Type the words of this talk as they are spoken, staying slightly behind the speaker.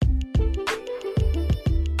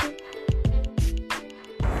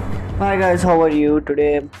Hi guys, how are you?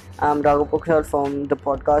 Today I'm Raghu Pokhar from the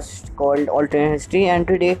podcast called Alternate History, and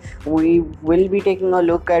today we will be taking a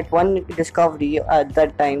look at one discovery at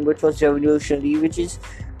that time which was revolutionary,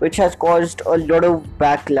 which has caused a lot of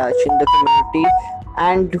backlash in the community.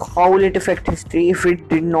 And how will it affect history if it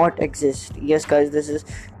did not exist? Yes, guys, this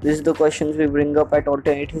is the questions we bring up at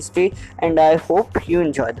Alternate History, and I hope you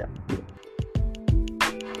enjoy them.